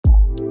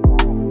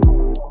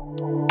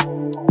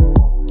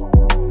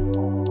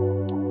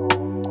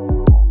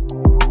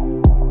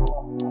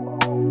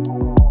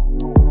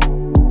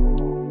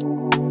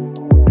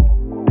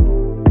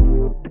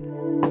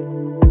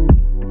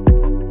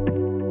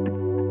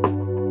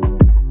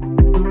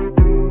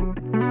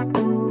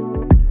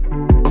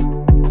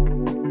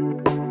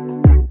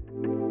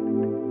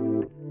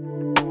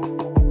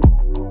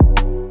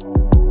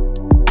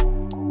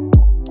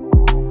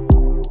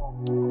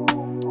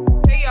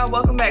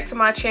to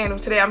my channel.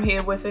 Today I'm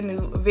here with a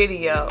new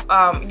video.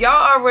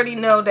 Y'all already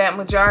know that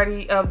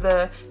majority of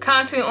the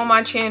content on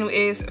my channel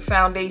is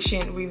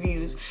foundation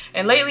reviews,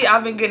 and lately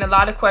I've been getting a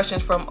lot of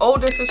questions from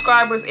older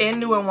subscribers and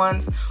newer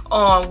ones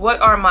on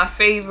what are my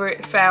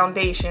favorite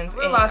foundations. I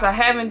realized I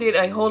haven't did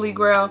a Holy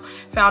Grail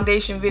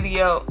foundation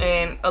video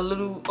in a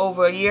little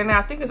over a year now.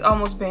 I think it's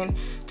almost been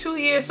 2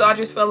 years, so I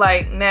just feel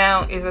like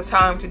now is the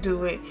time to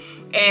do it.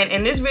 And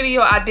in this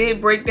video I did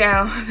break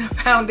down the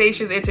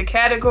foundations into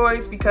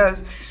categories,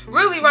 because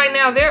really right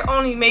now there are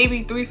only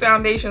maybe 3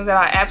 foundations that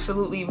I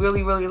absolutely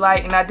really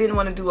like, and I didn't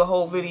want to do a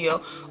whole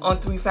video on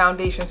 3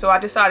 foundations, so I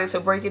decided to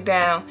break it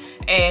down.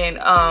 And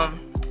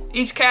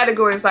each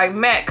category is like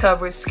matte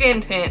coverage, skin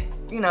tint,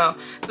 you know.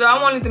 So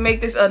I wanted to make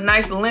this a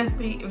nice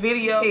lengthy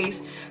video. In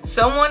case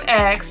someone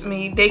asks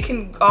me, they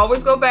can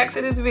always go back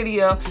to this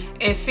video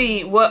and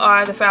see what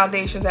are the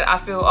foundations that I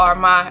feel are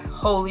my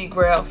Holy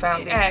Grail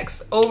foundations.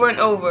 Ask over and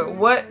over,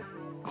 what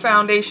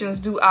foundations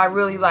do I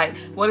really like?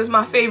 What is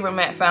my favorite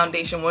matte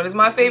foundation? What is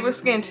my favorite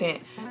skin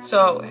tint?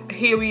 So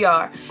here we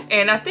are,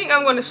 and I think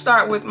I'm going to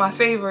start with my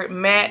favorite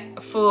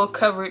matte full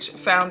coverage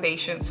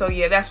foundation. So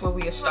yeah, that's where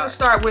we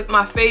start with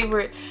my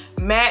favorite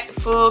matte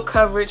full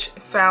coverage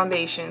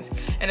foundations.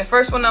 And the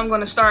first one I'm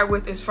going to start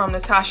with is from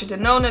Natasha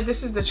Denona.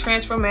 This is the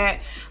Transfer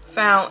Matte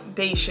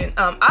Foundation.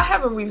 I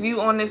have a review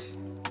on this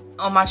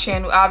on my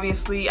channel.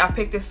 Obviously I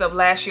picked this up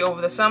last year over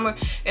the summer,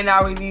 and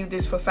I reviewed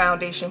this for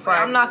Foundation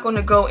Friday. I'm not going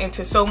to go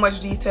into so much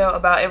detail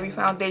about every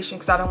foundation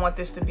because I don't want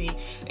this to be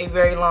a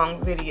very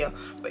long video.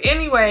 But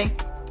anyway,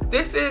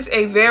 this is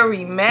a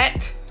very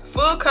matte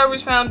full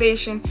coverage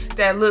foundation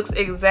that looks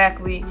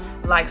exactly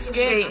like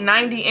skin. Shade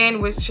 90N,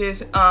 which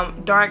is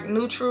dark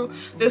neutral.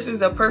 This is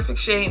the perfect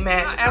shade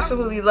match. I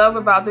absolutely love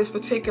about this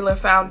particular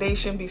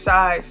foundation,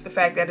 besides the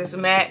fact that it's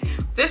matte,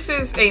 this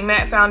is a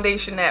matte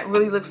foundation that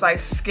really looks like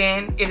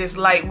skin. It is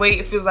lightweight.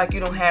 It feels like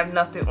you don't have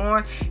nothing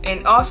on,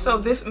 and also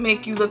this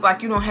make you look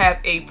like you don't have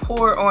a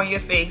pore on your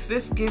face.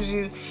 This gives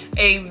you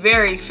a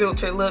very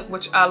filtered look,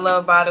 which I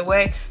love, by the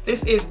way.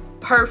 This is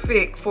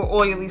perfect for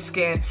oily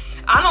skin.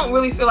 I don't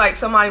really feel like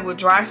somebody with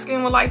dry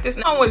skin would like this.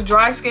 No one with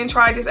dry skin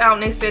tried this out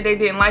and they said they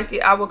didn't like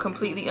it. I would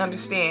completely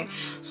understand.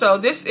 So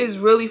this is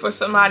really for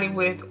somebody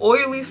with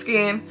oily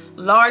skin,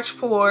 large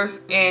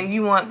pores, and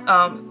you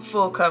want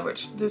full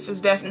coverage. This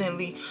is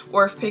definitely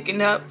worth picking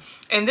up.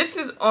 And this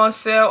is on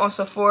sale on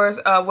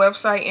Sephora's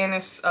website and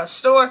its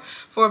store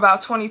for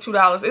about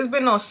 $22. It's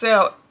been on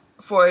sale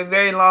for a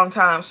very long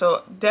time,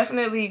 so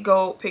definitely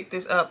go pick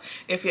this up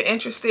if you're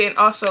interested. And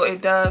also it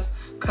does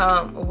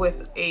come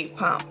with a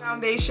pump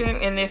foundation,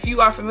 and if you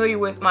are familiar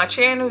with my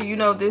channel, you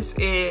know this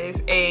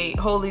is a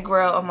Holy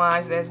Grail of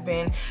mine that's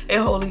been a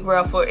Holy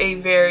Grail for a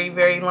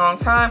very long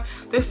time.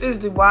 This is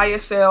the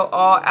Ysl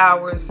All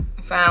Hours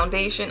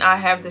foundation. I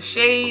have the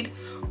shade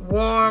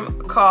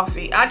Warm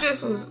Coffee. I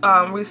just was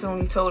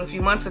recently told a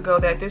few months ago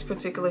that this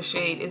particular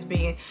shade is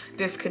being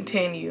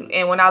discontinued,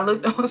 and when I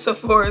looked on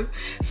Sephora's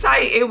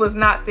site, it was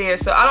not there.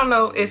 So I don't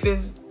know if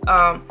it's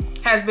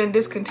has been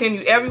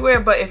discontinued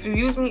everywhere, but if you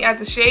use me as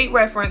a shade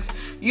reference,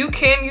 you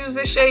can use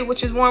this shade,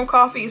 which is Warm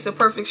Coffee. It's a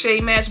perfect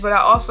shade match. But I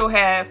also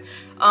have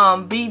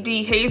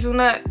BD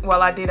Hazelnut.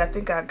 Well, I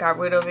think I got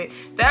rid of it.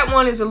 That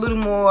one is a little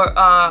more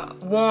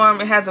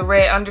warm. It has a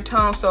red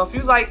undertone, so if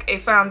you like a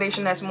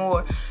foundation that's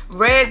more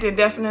red, then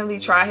definitely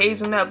try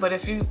Hazelnut. But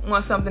if you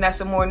want something that's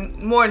a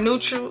more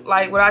neutral,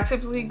 like what I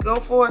typically go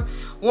for,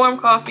 Warm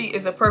Coffee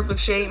is a perfect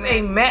shade. It's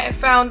a matte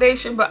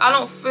foundation, but I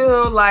don't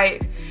feel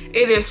like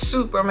it is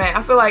super matte.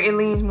 I feel like it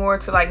leans more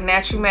to like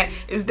natural matte.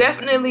 It's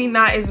definitely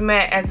not as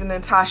matte as the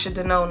Natasha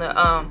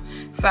Denona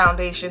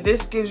foundation.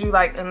 This gives you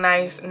like a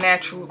nice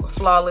natural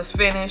flawless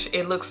finish.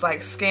 It looks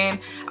like skin.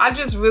 I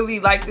just really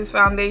like this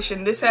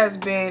foundation. This has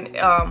been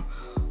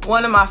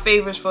one of my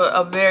favorites for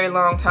a very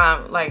long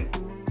time, like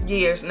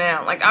years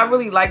now. Like I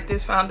really like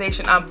this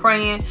foundation. I'm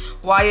praying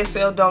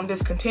YSL don't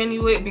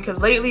discontinue it, because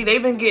lately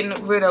they've been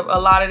getting rid of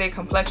a lot of their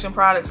complexion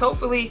products.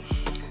 Hopefully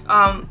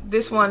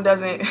this one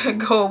doesn't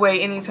go away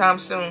anytime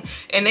soon.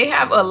 And they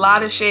have a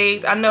lot of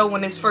shades. I know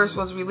when this first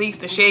was released,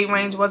 the shade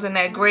range wasn't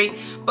that great,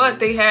 but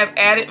they have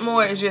added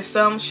more. It's just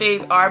some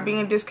shades are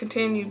being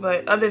discontinued,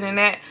 but other than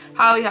that,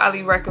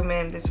 highly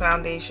recommend this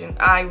foundation.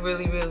 I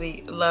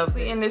really love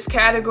this. In this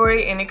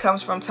category, and it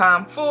comes from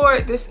Tom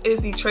Ford, this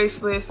is the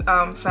Traceless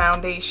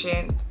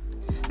foundation.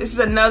 This is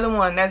another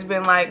one that's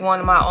been like one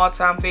of my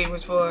all-time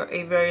favorites for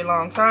a very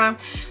long time.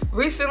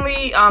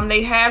 Recently,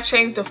 they have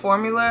changed the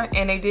formula,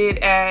 and they did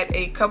add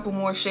a couple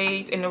more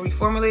shades in the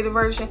reformulated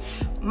version.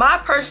 My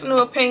personal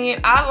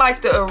opinion, I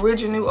like the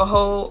original a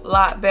whole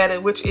lot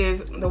better, which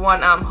is the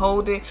one I'm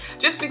holding,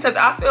 just because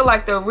I feel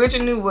like the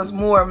original was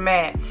more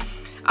matte.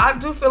 I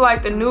do feel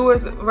like the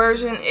newest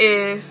version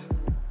is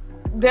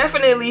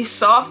definitely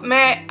soft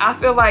matte. I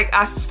feel like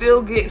I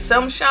still get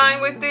some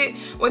shine with it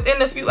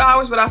within a few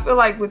hours, but I feel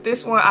like with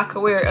this one I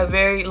could wear it a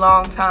very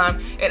long time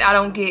and I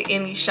don't get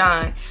any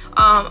shine.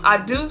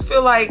 I do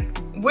feel like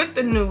with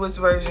the newest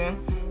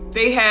version,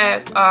 they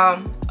have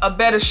a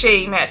better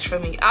shade match for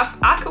me.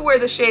 I could wear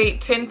the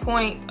shade 10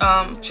 point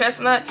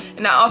chestnut,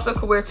 and I also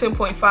could wear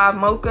 10.5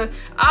 mocha.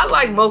 I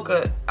like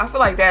mocha. I feel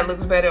like that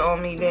looks better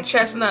on me than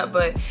chestnut,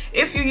 but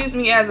if you use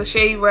me as a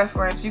shade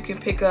reference, you can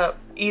pick up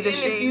either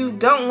shade. If you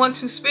don't want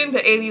to spend the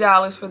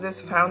 $80 for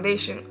this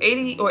foundation,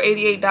 $80 or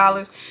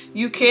 $88,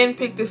 you can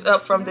pick this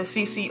up from the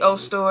CCO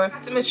store.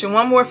 Not to mention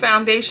one more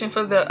foundation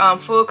for the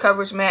full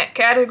coverage matte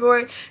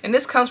category, and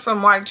this comes from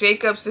Marc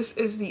Jacobs. This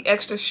is the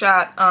Extra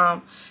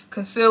Shot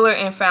concealer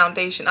and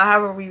foundation. I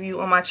have a review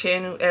on my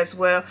channel as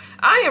well.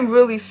 I am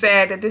really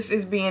sad that this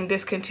is being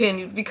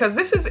discontinued because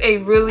this is a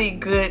really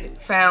good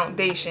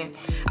foundation.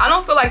 I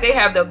don't feel like they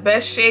have the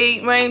best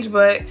shade range,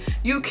 but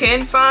you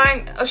can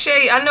find a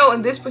shade. I know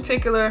in this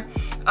particular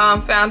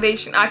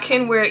foundation, I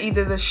can wear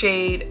either the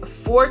shade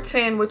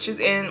 410, which is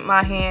in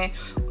my hand,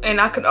 and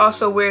I could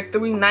also wear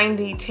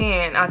 390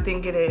 tan, I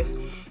think it is.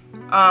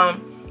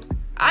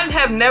 I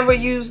have never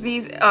used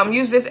these,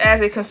 use this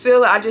as a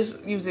concealer. I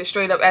just use it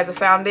straight up as a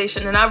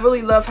foundation, and I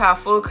really love how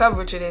full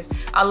coverage it is.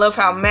 I love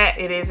how matte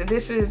it is.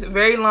 This is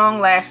very long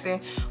lasting,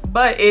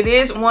 but it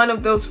is one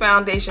of those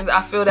foundations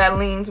I feel that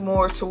leans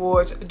more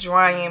towards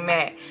drying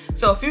matte.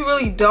 So if you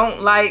really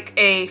don't like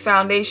a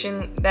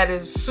foundation that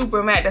is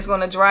super matte that's going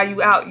to dry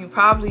you out, you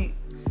probably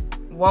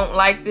won't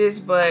like this,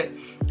 but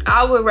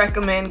I would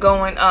recommend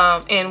going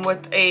in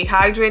with a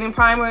hydrating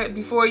primer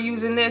before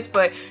using this.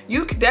 But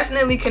you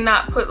definitely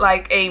cannot put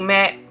like a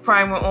matte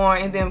primer on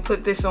and then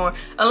put this on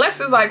unless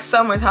it's like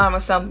summertime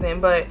or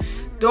something. But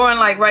during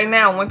like right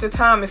now,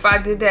 wintertime, if I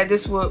did that,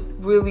 this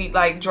would really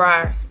like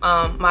dry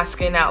my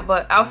skin out.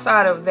 But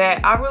outside of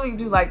that, I really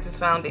do like this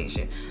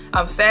foundation.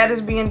 I'm sad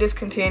it's being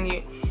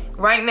discontinued.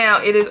 Right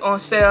now it is on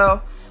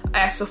sale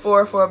at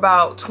Sephora for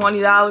about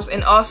 $20,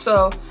 and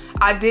also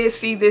I did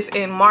see this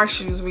in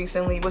Marshalls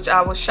recently, which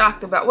I was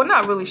shocked about. Well,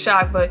 not really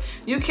shocked, but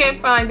you can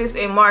find this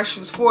in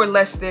Marshalls for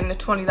less than the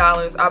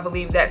 $20 I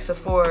believe that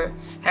Sephora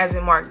has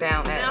it marked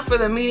down at. Now for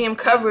the medium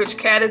coverage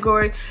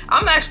category,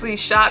 I'm actually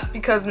shocked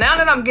because now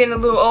that I'm getting a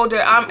little older,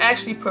 I'm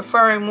actually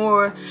preferring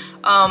more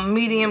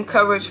medium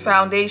coverage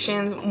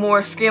foundations,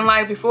 more skin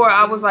light. Before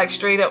I was like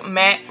straight up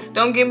matte.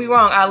 Don't get me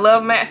wrong, I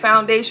love matte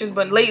foundations,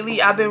 but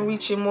lately I've been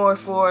reaching more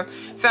for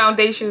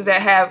foundations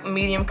that have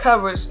medium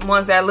coverage,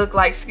 ones that look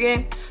like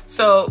skin.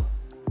 So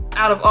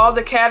out of all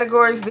the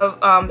categories,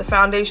 the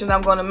foundations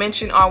I'm going to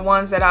mention are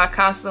ones that I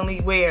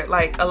constantly wear,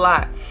 like a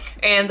lot.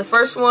 And the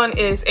first one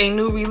is a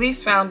new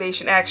release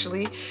foundation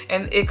actually,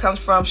 and it comes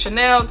from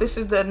Chanel. This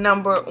is the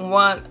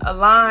 #1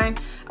 line.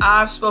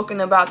 I've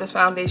spoken about this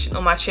foundation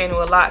on my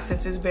channel a lot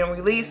since it's been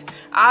released.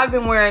 I've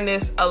been wearing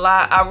this a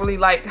lot. I really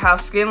like how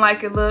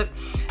skin-like it looks.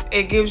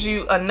 It gives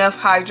you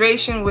enough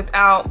hydration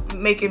without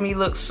making me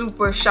look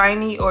super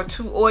shiny or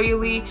too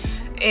oily.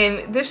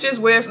 And this just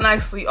wears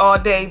nicely all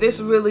day. This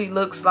really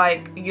looks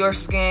like your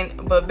skin,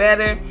 but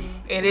better.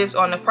 It is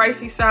on the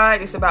pricey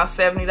side. It's about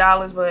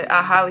 $70, but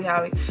I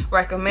highly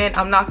recommend.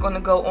 I'm not going to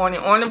go on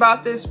and on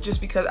about this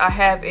just because I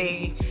have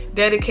a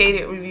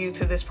dedicated review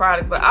to this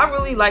product, but I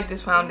really like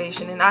this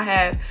foundation, and I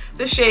have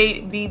the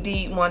shade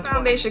BD1.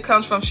 Foundation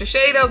comes from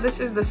Shiseido. This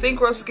is the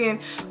Synchro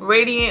Skin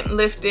Radiant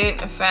Lifting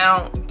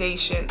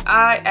Foundation.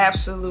 I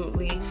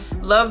absolutely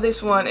love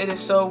this one. It is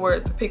so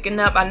worth picking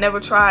up. I never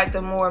tried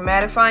the more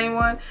mattifying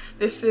one.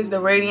 This is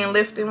the Radiant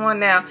Lifting one.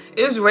 Now,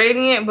 it's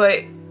radiant,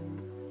 but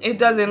it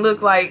doesn't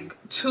look like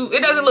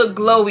it doesn't look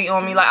glowy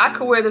on me. Like, I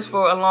could wear this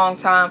for a long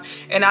time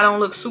and I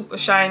don't look super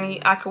shiny.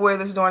 I could wear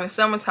this during the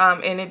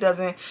summertime and it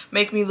doesn't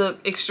make me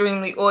look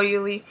extremely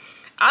oily.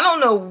 I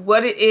don't know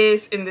what it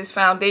is in this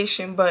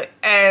foundation, but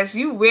as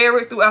you wear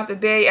it throughout the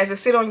day, as it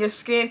sit on your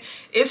skin,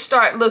 it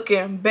start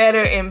looking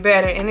better and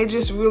better, and it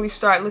just really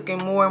start looking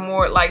more and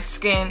more like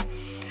skin.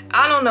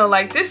 I don't know,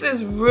 like, this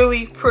is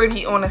really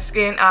pretty on the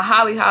skin. I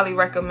highly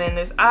recommend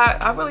this.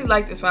 I really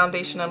like this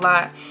foundation a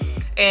lot,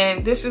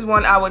 and this is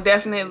one I would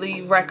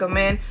definitely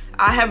recommend.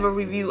 I have a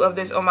review of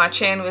this on my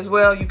channel as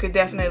well. You could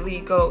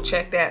definitely go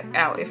check that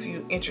out if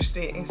you're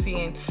interested in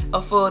seeing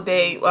a full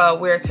day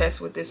wear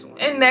test with this one.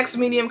 And next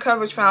medium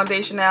coverage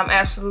foundation that I'm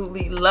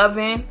absolutely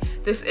loving.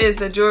 This is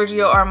the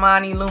Giorgio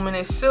Armani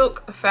Luminous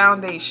Silk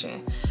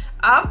Foundation.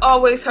 I've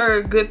always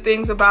heard good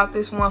things about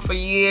this one for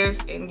years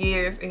and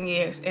years and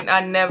years, and I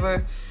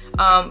never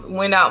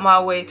went out my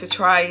way to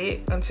try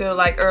it until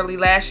like early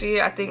last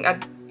year. I think I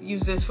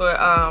used this for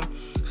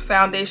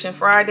Foundation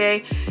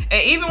Friday,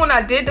 and even when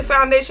I did the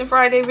Foundation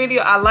Friday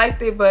video, I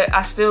liked it, but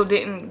I still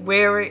didn't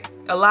wear it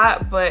a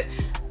lot. But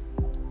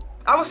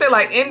I would say,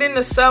 like, ending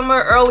the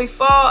summer, early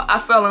fall, I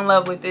fell in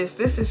love with this.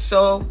 This is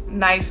so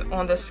nice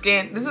on the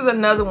skin. This is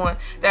another one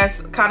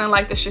that's kind of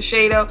like the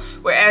Shiseido,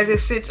 where as it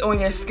sits on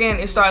your skin,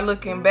 it starts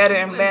looking better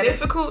and better.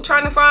 Difficult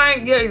trying to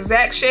find your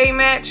exact shade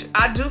match.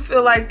 I do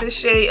feel like this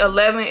shade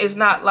 11 is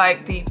not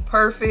like the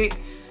perfect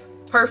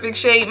perfect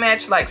shade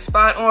match, like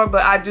spot on,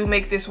 but I do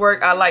make this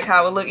work. I like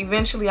how it look.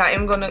 Eventually I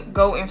am gonna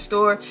go in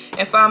store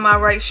and find my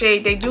right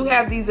shade. They do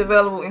have these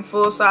available in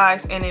full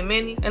size and in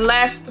mini. And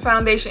last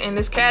foundation in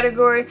this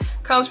category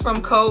comes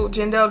from Code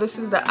Jindal. This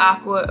is the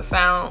Aqua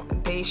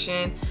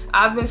Foundation.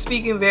 I've been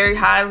speaking very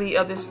highly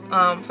of this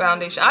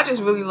foundation. I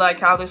just really like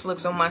how this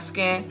looks on my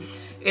skin.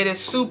 It is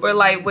super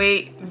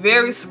lightweight,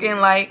 very skin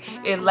light.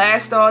 It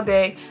lasts all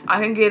day.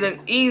 I can get an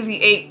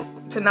easy 8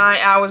 to 9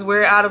 hours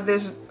wear out of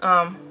this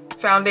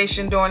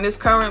foundation during this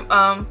current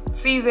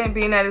season,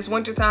 being that it's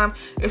wintertime.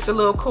 It's a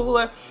little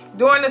cooler.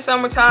 During the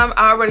summertime,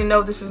 I already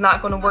know this is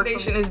not going to work.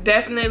 Foundation is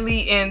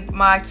definitely in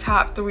my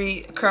top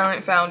 3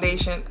 current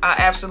foundation. I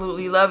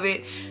absolutely love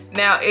it.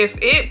 Now, if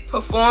it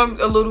performed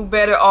a little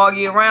better all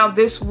year round,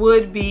 this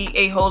would be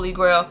a holy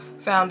grail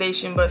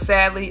foundation, but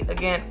sadly,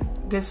 again,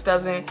 this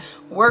doesn't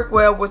work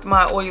well with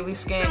my oily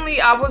skin. Recently,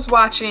 I was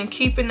watching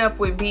Keeping Up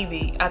with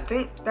BB. I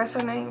think that's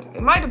her name.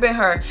 It might have been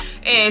her.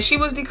 And she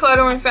was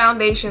decluttering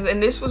foundations,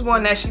 and this was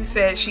one that she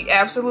said she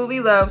absolutely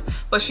loves,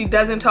 but she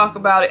doesn't talk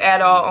about it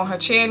at all on her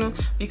channel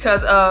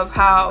because of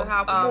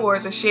how poor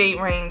the shade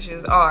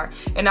ranges are.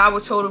 And I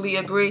would totally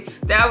agree.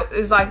 That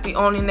is like the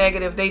only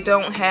negative. They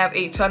don't have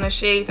a ton of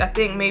shades. I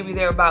think maybe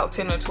they're about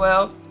 10 or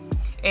 12.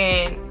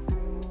 And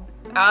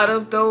out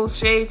of those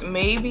shades,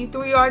 maybe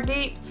 3 are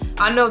deep.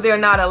 I know they're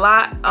not a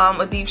lot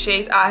of deep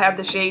shades. I have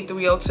the shade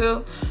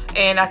 302,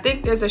 and I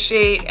think there's a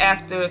shade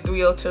after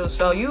 302.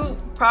 So you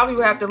probably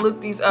will have to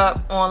look these up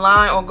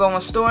online or go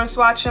in store and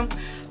swatch them.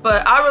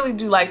 But I really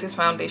do like this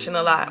foundation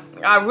a lot.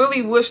 I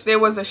really wish there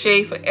was a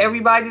shade for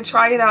everybody to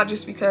try it out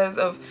just because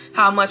of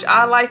how much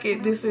I like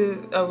it. This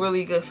is a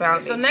really good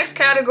foundation. So next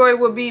category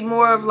would be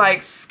more of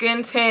like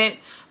skin tint,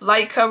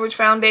 light coverage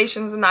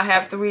foundations, and I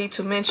have 3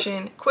 to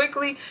mention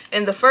quickly.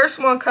 And the first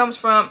one comes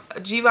from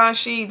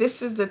Givenchy.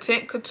 This is the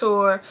Tint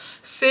Couture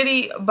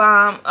City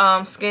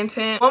Balm skin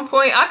tint. At one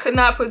point, I could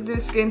not put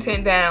this skin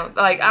tint down.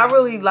 Like, I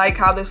really like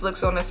how this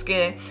looks on the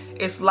skin.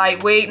 It's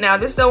lightweight. Now,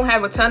 this don't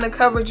have a ton of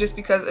coverage just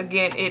because,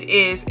 again, it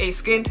is a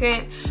skin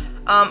tint.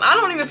 I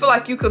don't even feel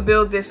like you could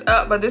build this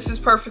up, but this is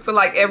perfect for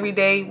like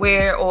everyday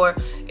wear, or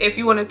if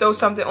you want to throw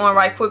something on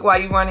right quick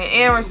while you're running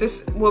errands.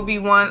 This will be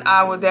one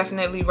I would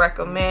definitely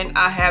recommend.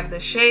 I have the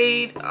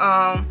shade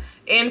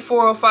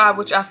N405,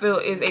 which I feel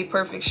is a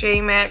perfect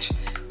shade match.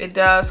 It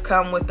does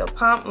come with the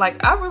pump.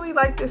 Like, I really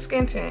like this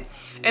skin tint.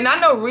 And I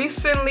know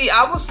recently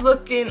I was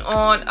looking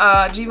on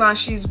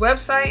Givenchy's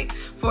website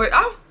for it.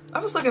 I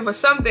was looking for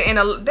something, and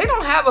they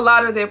don't have a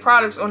lot of their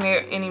products on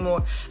there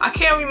anymore. I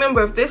can't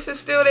remember if this is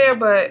still there,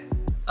 but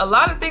a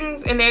lot of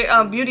things in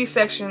their beauty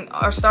section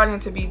are starting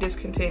to be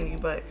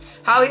discontinued. But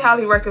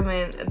highly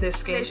recommend this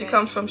skin. It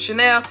comes from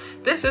Chanel.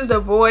 This is the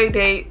Boy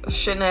de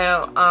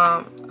Chanel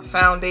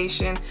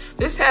foundation.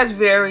 This has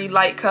very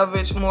light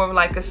coverage, more of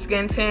like a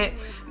skin tint.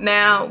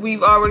 Now,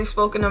 we've already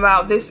spoken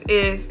about this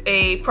is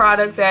a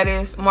product that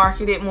is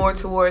marketed more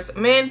towards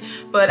men,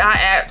 but I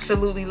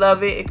absolutely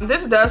love it.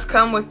 This does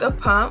come with a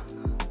pump,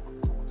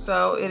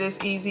 so it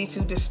is easy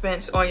to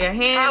dispense on your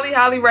hand.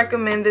 Highly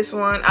recommend this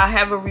one. I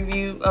have a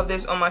review of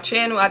this on my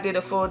channel. I did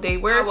a full day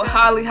wear. I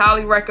would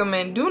highly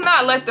recommend. Do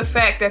not let the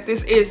fact that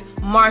this is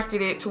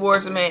marketed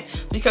towards men,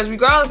 because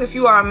regardless if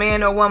you are a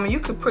man or woman, you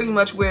could pretty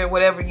much wear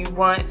whatever you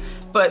want.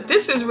 But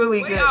this is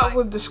really good. I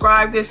would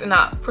describe this, and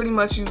I pretty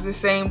much use the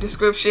same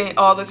description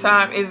all the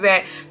time, is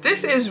that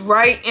this is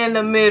right in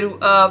the middle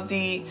of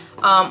the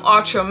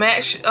Ultra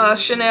Matte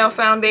Chanel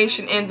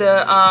foundation and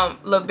the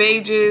Le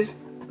Beiges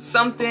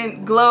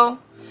something glow,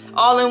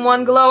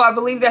 all-in-one glow, I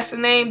believe that's the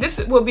name.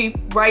 This will be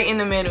right in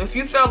the middle. If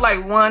you felt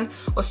like one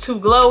was too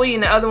glowy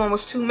and the other one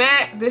was too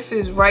matte, this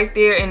is right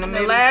there in the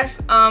middle. The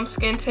last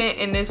skin tint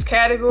in this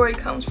category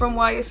comes from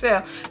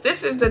YSL.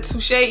 This is the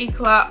Touche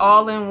Eclat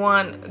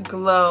all-in-one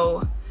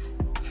glow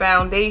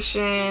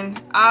foundation.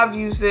 I've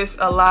used this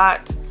a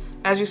lot.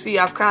 As you see,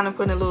 I've kind of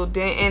put a little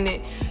dent in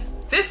it.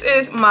 This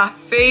is my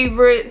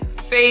favorite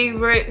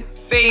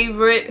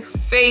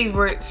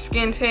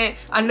skin tint.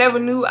 I never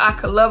knew I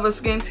could love a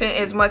skin tint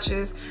as much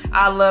as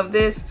I love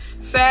this.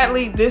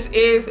 Sadly, this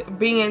is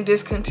being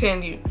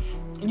discontinued.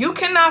 You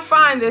cannot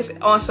find this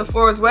on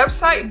Sephora's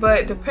website,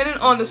 but depending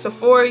on the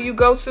Sephora you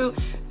go to,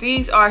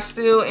 these are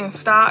still in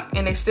stock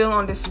and they're still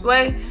on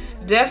display.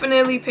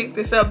 Definitely pick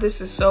this up.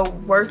 This is so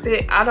worth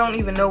it. I don't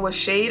even know what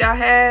shade I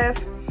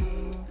have.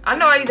 I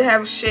know I either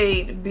have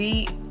shade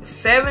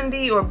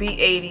B70 or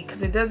B80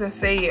 because it doesn't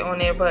say it on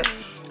there, but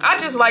I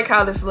just like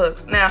how this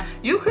looks. Now,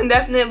 you can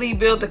definitely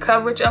build the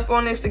coverage up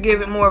on this to give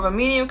it more of a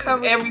medium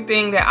coverage.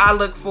 Everything that I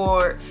look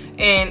for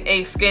in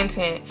a skin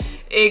tint.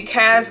 It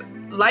has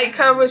light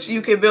coverage.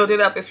 You can build it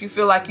up if you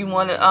feel like you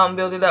want to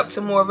build it up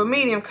to more of a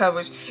medium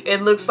coverage.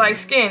 It looks like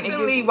skin.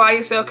 Recently,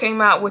 YSL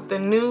came out with the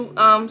new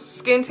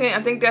skin tint.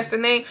 I think that's the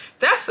name.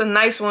 That's a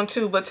nice one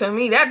too, but to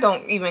me, that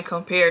don't even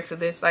compare to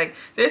this. Like,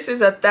 this is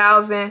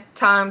 1,000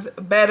 times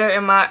better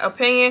in my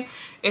opinion.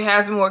 It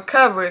has more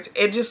coverage.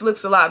 It just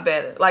looks a lot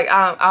better. Like,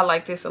 I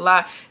like this a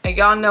lot. And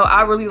y'all know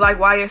I really like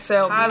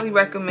YSL. Highly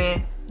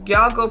recommend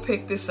y'all go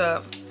pick this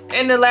up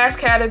And the last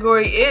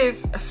category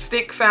is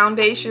stick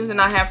foundations,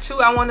 and I have two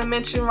I want to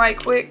mention right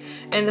quick.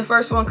 And the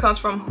first one comes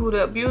from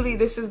Huda Beauty.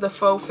 This is the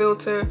Faux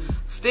Filter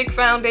Stick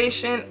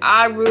Foundation.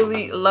 I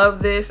really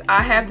love this.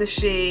 I have the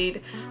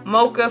shade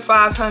Mocha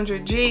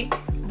 500G.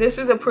 This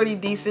is a pretty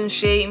decent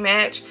shade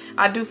match.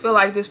 I do feel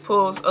like this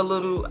pulls a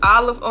little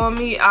olive on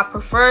me. I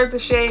prefer the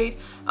shade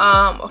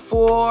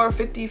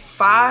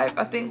 455,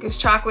 I think it's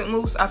Chocolate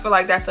Mousse. I feel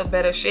like that's a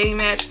better shade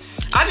match.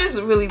 I just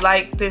really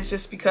like this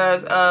just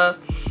because of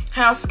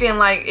how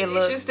skin-like it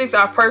looks. Sticks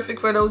are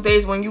perfect for those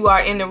days when you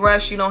are in the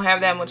rush, you don't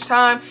have that much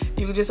time.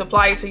 You can just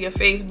apply it to your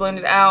face, blend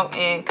it out,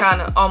 and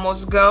kind of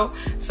almost go.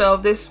 So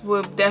this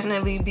would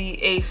definitely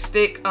be a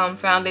stick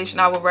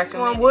foundation I would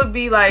recommend. One would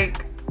be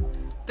like,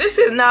 this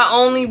is not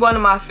only one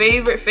of my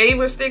favorite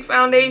stick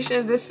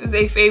foundations, this is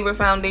a favorite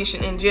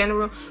foundation in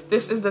general.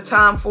 This is the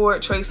Tom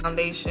Ford Trace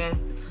Foundation.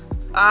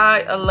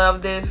 I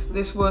love this.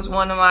 This was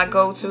one of my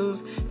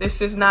go-tos.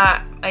 This is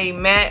not a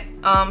matte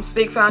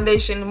stick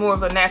foundation, more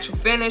of a natural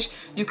finish.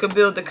 You could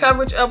build the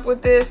coverage up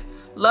with this.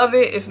 Love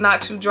it. It's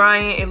not too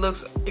drying. It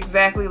looks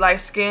exactly like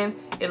skin.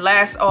 It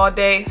lasts all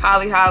day.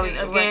 Highly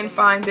again,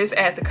 find this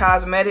at the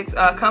cosmetics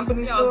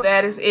company store.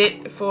 That is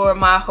it for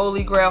my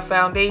Holy Grail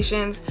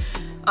foundations.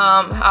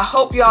 I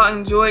hope y'all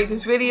enjoyed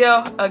this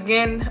video.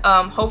 Again,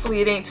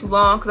 hopefully it ain't too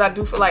long because I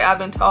do feel like I've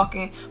been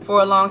talking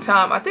for a long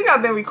time. I think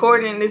I've been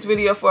recording this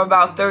video for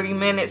about 30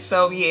 minutes,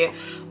 so yeah,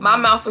 my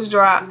mouth is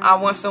dry. I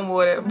want some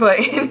water. But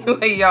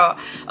anyway, y'all,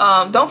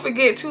 don't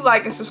forget to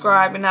like and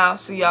subscribe, and I'll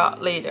see y'all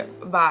later.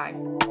 Bye.